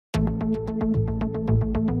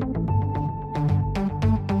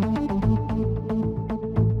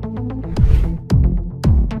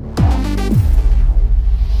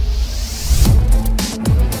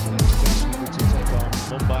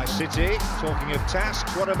Talking of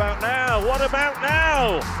tasks, what about now? What about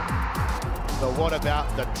now? But what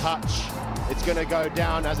about the touch? It's going to go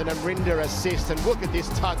down as an Arinda assist, and look at this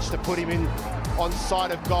touch to put him in on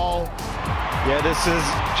side of goal. Yeah, this is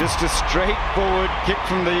just a straightforward kick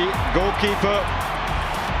from the goalkeeper.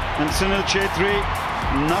 And 𝐬𝐚𝐲𝐬,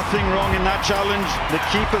 nothing wrong in that challenge. The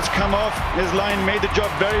keeper's come off his line, made the job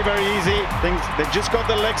very, very easy. They just got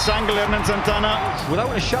the legs angle, Hernan Santana. Without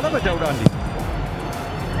a shadow of a doubt, Andy.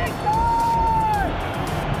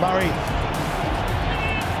 Murray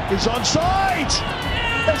is onside.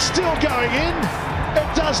 It's still going in.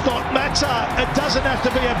 It does not matter. It doesn't have to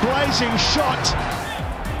be a blazing shot.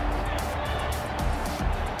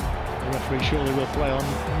 The referee surely will play on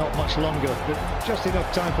not much longer, but just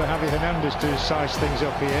enough time for Javi Hernandez to size things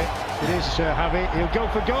up here. It is Javi. He'll go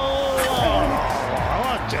for goal. Oh,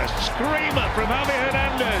 what a screamer from Javi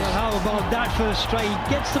Hernandez. Well, how about that for a strike? He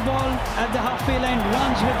gets the ball at the halfway line,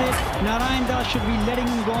 runs with it. Narayan Das should be letting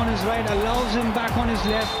him go on his right, allows him back on his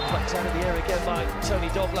left. Backed out of the air again by Tony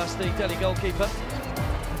Doblas, the Delhi goalkeeper.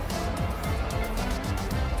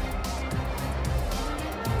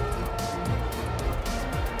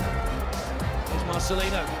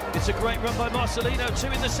 Marcelino. It's a great run by Marcelino,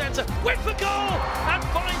 two in the centre, went for goal and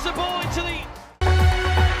finds the ball into the